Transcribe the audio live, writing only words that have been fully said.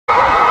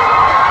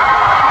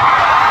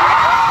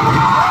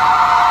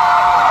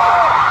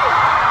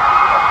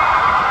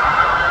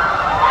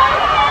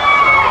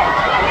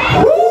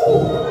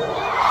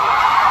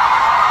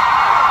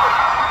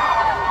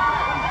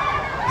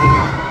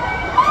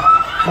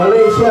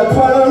Malaysia,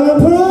 Kuala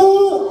Lumpur.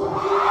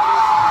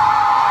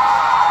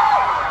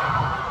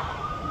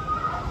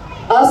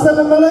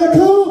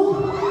 Assalamualaikum.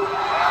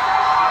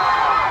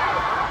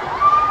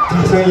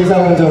 자, 저희 인사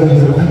먼저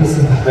드리도록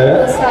하겠습니다.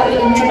 Let's start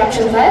with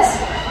introduction first.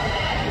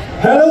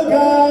 Hello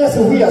guys,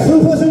 we are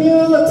Super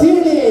Junior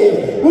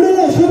D&E.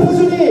 우리는 슈퍼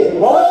주니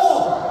와요.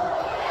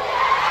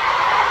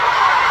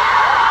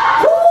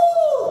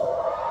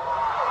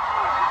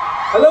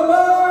 Hello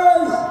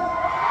guys!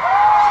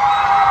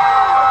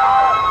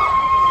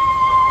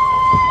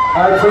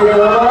 Hi pretty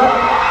woman.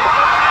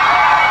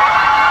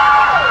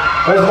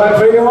 Where's my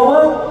pretty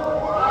woman?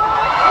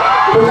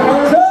 Put your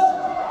hands up.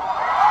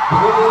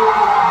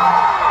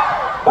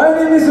 My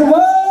name is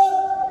what?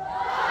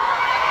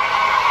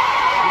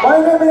 My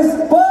name is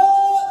what?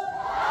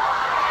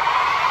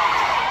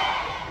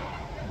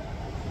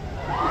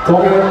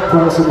 동해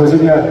프랑스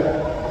고지니아.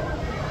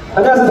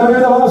 안녕하세요,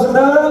 동해입니다.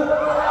 반갑습니다.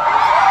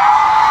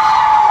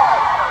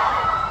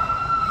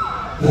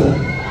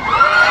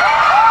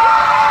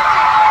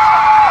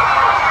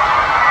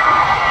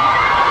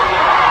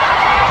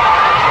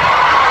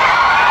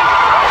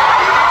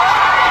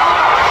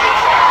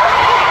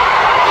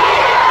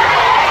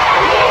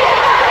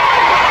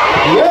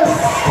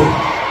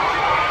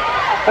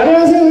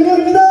 안녕하세요,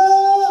 은혁입니다.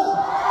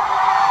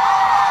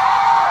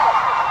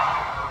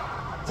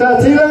 자,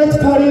 딜라이트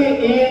파리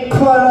인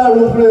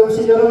쿠알라룸푸르에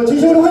오신 여러분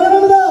진심으로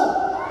환영합니다.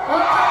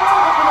 Welcome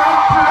to the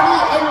Delight Party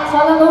in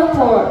Kuala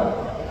Lumpur.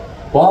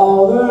 와,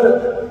 오늘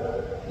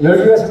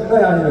열기가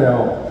장난이 아니네요.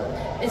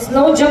 It's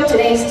no joke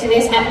today's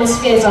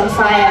atmosphere is on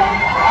fire.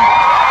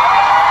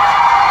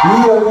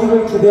 이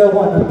열기를 기대하고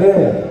왔는데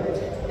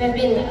We've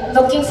been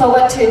looking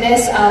forward to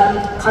this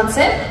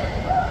concert.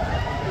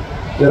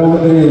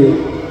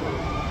 여러분들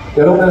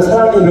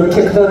사랑이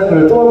이렇게 크다는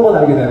걸 또 한 번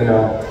알게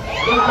되네요.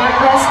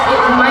 It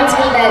reminds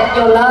me that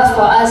your love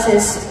for us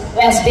is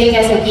as big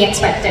as we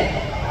expected.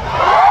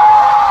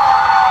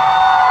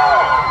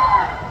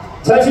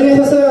 잘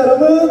지내셨어요,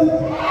 여러분?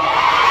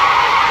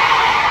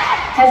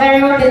 Have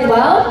everyone been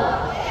well?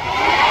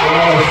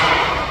 Yes.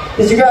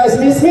 Did you guys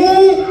miss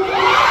me?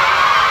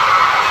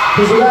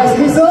 Did you guys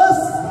miss us?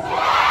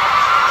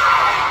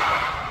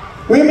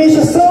 We miss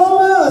you so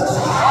much.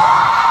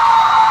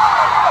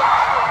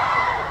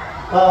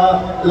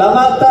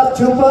 Lamatak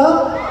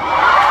jumpa.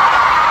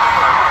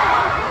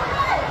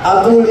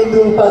 Aku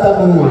rindu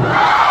padamu.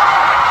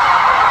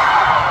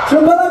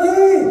 Jumpa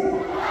lagi.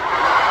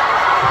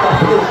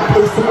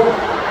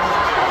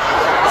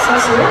 So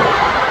soon?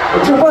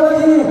 Jumpa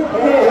lagi.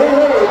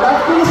 Hey,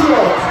 not finished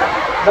yet.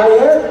 Not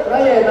yet?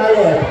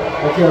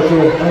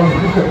 Okay.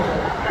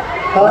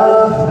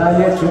 Not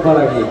yet, jumpa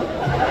lagi.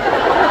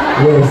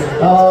 Yes.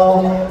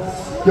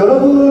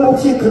 여러분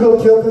혹시 그거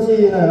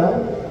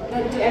기억하시나요?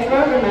 Do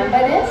everyone remember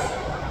this?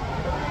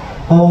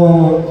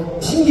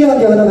 신기한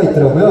게 하나가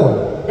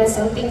있더라고요. There's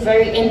something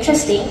very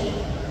interesting.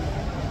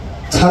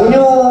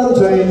 작년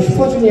저희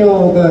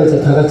슈퍼주니어가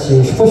이제 다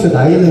같이 슈퍼쇼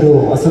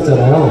 9으로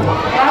왔었잖아요.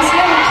 Last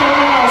year we came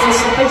here as a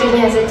Super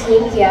Junior as a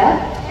team here.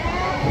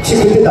 혹시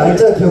그때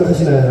날짜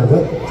기억하시나요, 여러분?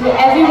 Do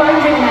everyone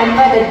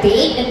remember the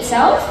date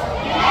itself?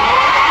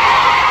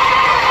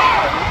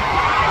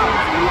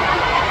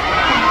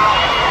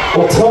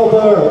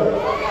 October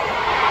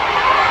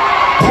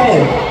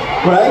 10,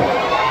 right?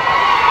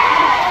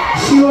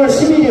 10월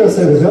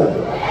 10일이었어요, 그죠?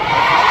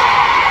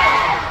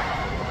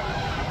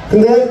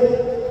 근데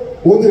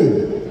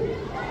오늘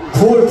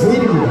 9월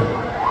 9일입니다.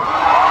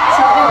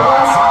 So it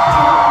was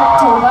 10th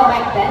October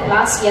back then,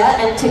 last year,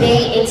 and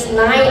today it's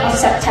 9th of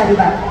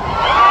September.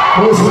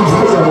 너무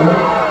신기하잖아요.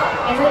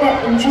 Isn't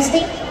that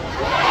interesting?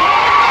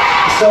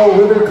 So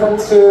we will come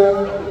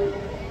to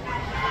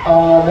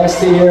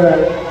next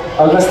year,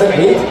 August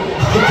 8th.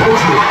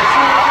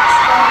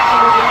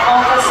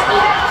 August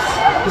 8th.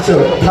 그렇죠.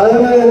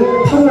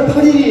 다음은 8월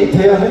 8일이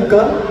돼야 할까?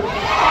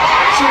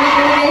 Should we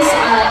do this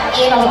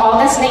 8th of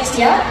August next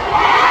year?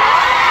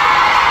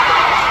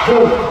 그럼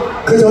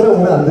그 전에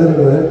오면 안 되는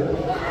거예요?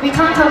 We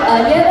can't come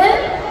earlier then?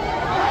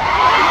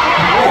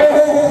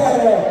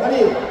 아니,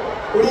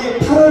 우리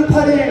 8월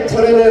 8일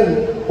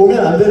전에는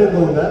오면 안 되는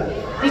건가?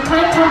 We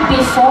can't come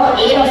before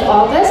 8th of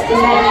August,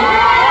 does that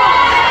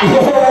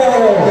mean?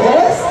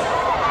 Yes?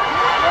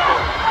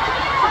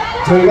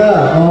 저희가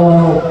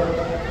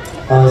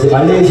이제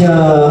말레이시아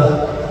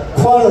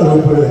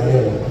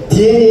쿠알라룸푸르에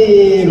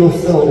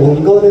D&E로서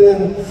온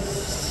거는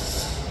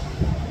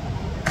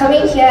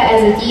Coming here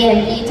as a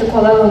D&E to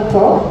Kuala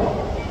Lumpur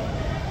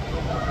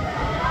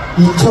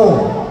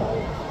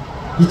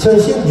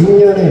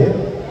 2016년에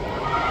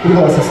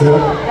우리가 왔었어요.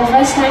 The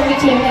first time we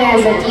came here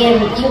as a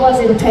D&E was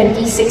in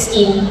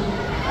 2016.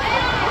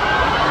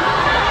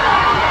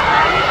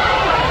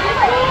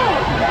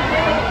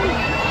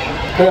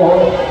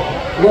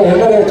 네,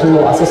 옛날에 저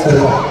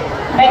왔었어요.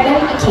 Back then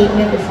we came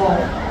here before.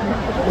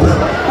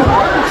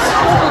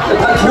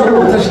 다 기억을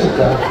못 하시니까.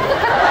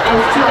 I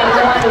feel like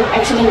no one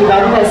actually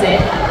remembers it.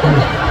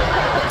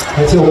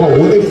 지금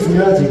오늘이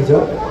중요하지, 그죠?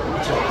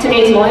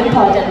 Today is more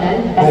important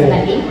than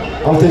definitely.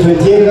 아무튼 저희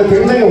D&E가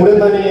굉장히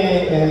오랜만에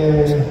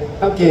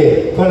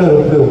함께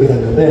쿠알라룸푸르에 오게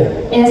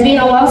됐는데 It has been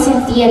a while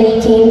since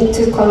D&E came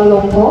to Kuala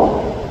Lumpur.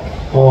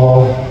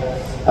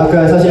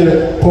 아까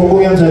사실 본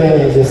공연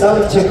전에 이제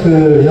사운드 체크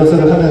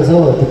리허설을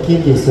하면서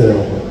느낀 게 있어요.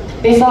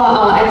 Before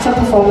our actual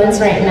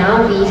performance right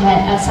now, we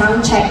had a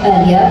sound check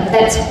earlier.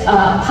 That's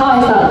how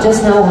I felt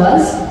just now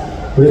was.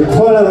 우리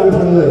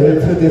쿠알라룸푸르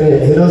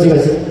엘프들의 에너지가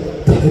진짜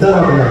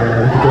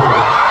대단하구나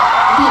느꼈어요.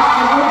 The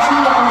energy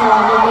of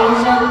our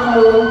Malaysian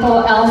Kuala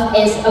Lumpur elf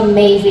is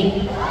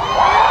amazing.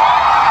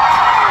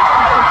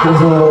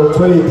 그래서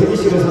저희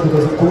대기실에서도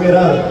계속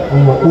공예랑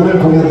오늘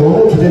공연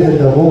너무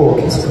기대된다고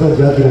계속 그런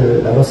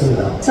이야기를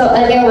나눴습니다. So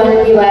earlier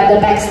when we were at the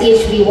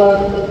backstage, we were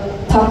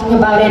talking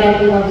about it and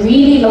we were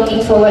really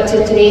looking forward to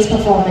today's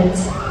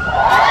performance.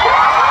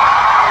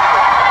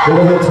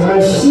 여러분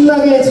정말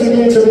신나게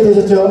즐길 준비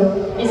되셨죠?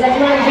 Is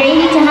everyone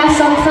ready to have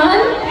some fun?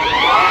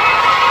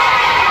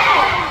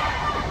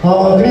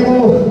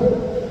 그리고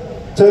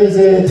저희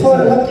이제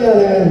투어를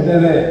함께하는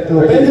네네.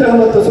 또 밴드를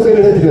한번 또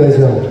소개를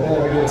해드려야죠.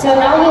 So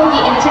now we'll be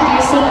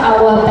introducing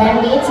our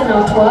bandmates in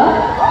our tour.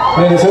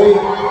 네, 저희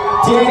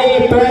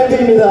D&E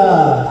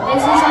밴드입니다.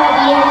 This is our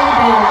D&E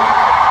band.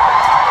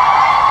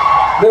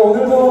 네,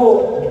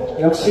 오늘도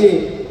역시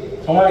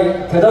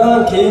정말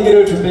대단한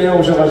개인기를 준비해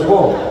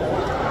오셔가지고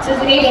So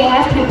today they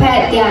have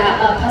prepared their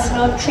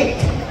personal trick.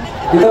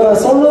 이따가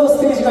솔로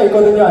스테이지가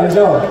있거든요,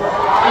 알죠?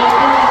 They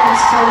have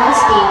solo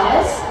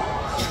stages.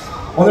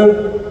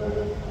 오늘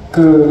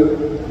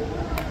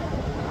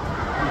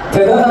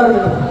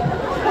대단한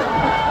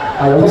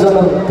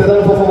여기서는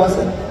대단한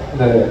퍼포먼스?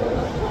 네.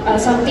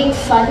 Something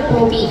fun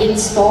will be in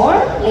store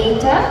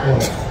later.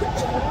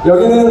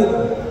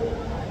 여기는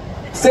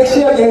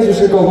섹시하게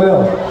해주실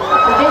거고요.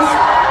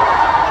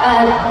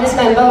 This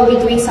member will be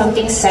doing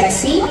something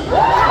sexy.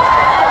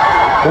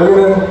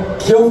 여기는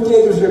귀엽게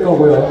해주실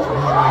거고요.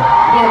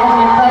 The other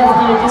member is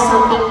going to do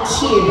something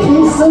cute.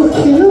 He's so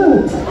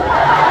cute!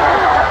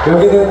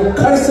 여기는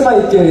카리스마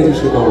있게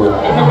해주실 거고요.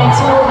 And the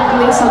next one will be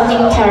doing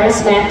something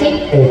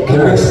charismatic.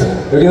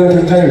 여기는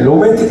굉장히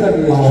로맨틱하게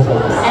해주실 거고요.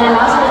 And the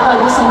last one will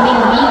do something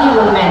really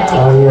romantic.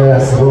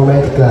 yes,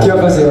 romantic.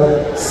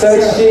 기억하세요.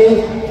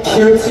 섹시,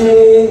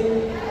 큐티,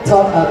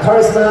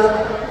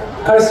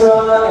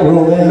 카리스마,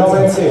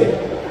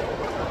 로맨틱.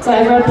 So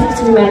everyone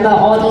please remember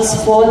all these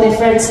 4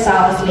 different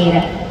styles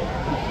later.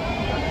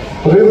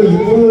 그리고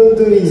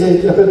이분들이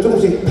이제 약간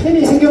조금씩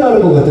팬이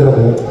생겨나는 것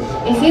같더라고요.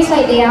 It feels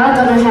like they are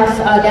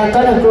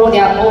gonna grow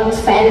their own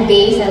fan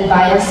base and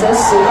biases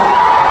soon.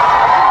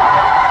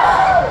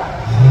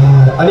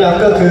 아니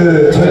아까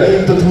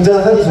저희 또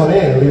등장하기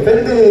전에 우리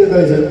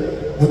밴드가 이제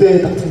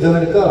무대에 딱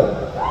등장하니까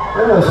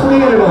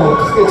소리를 막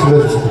크게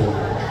질러주시더라고요.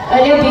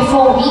 Earlier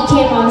before we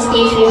came on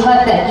stage, we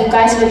heard that you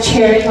guys were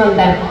cheering on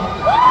them.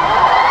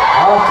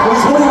 그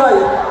소리가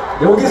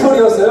여기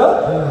소리였어요?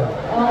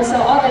 So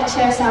all the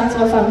cheer sounds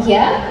were from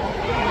here.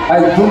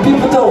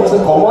 눈빛부터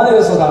무슨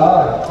거만해서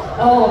다.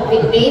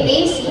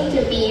 They seem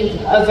to be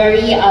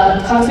very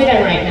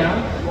confident right now.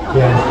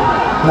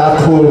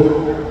 Not cool.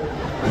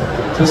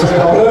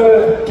 좋습니다.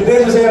 오늘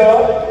기대해 주세요.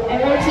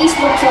 Everyone, please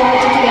look forward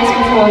to today's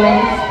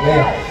performance.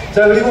 네.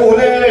 자 그리고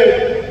오늘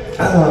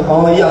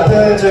이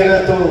앞에는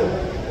저희가 또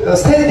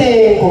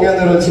스탠딩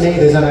공연으로 진행이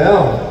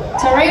되잖아요.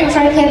 So right in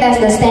front here, there's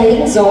the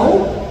standing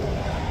zone.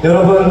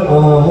 여러분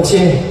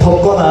혹시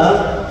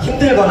덥거나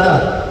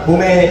힘들거나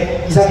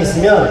몸에 이상이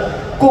있으면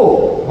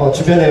꼭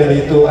주변에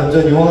우리 또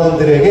안전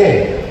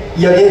요원들에게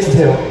이야기해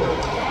주세요.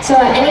 So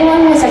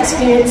anyone who's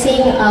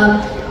experiencing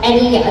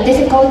any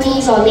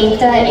difficulties or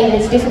later if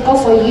it's difficult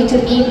for you to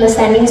be in the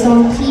standing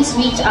zone, please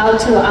reach out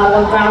to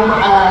our ground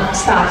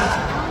staff.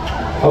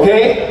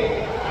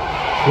 Okay?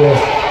 Yes.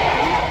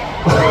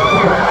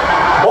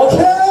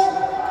 Okay?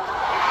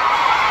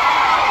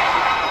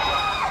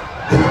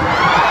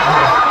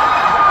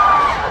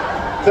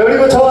 자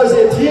그리고 저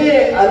이제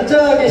뒤에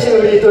앉아 계신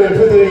우리 또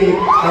엘프들이 많이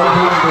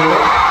보이는데요.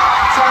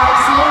 So I'm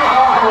seeing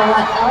all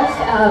our elves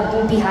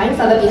behind,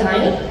 further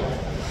behind.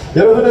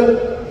 여러분은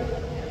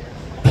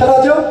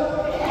편하죠? It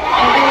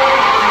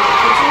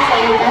seems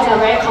like you guys are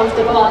very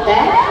comfortable out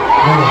there.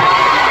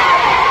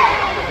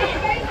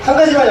 한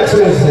가지만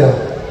약속해 주세요.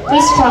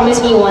 Please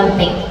promise me one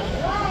thing.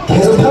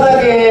 계속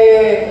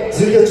편하게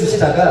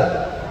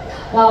즐겨주시다가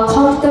While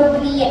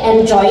comfortably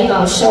enjoying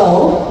our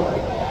show,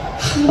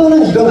 한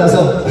번은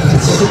일어나서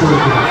같이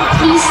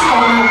please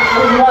stand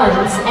up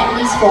once, at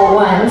least for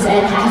once,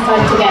 and have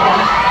fun together.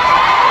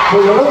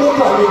 뭐 여러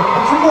번도 아니고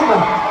한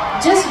번만.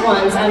 Just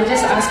once, I'm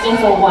just asking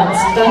for once.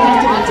 You don't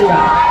have to be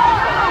throughout.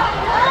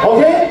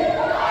 Okay?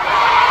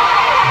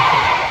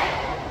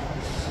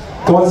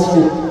 Don't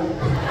sleep.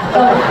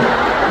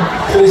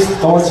 Please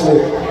don't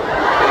sleep.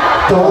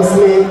 Don't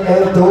sleep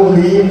and don't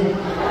leave.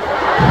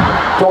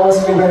 Don't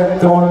sleep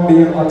and don't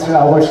leave until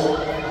our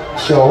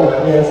show.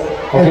 Yes.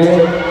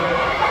 Okay?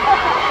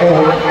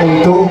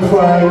 And don't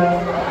cry.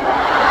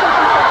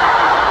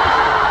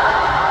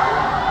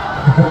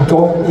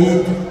 Don't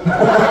eat.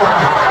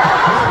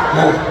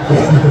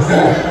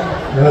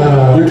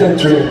 You can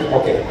drink.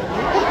 Okay.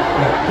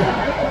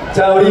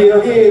 자, 우리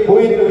여기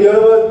모인 우리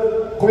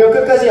여러분 공연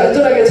끝까지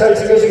안전하게 잘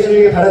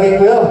즐겨주시길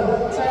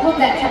바라겠고요. So I hope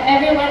that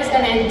everyone is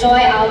going to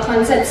enjoy our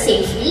concert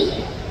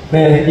safely.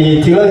 네,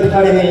 이 딜라이트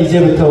파리는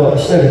이제부터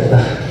시작입니다.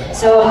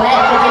 So let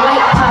the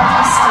delight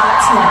party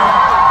start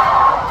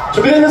now.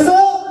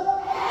 준비되셨어요?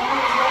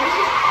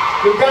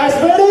 You guys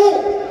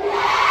ready?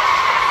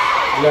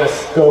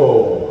 Let's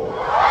go.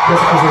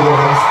 계속해서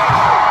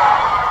이어가겠습니다.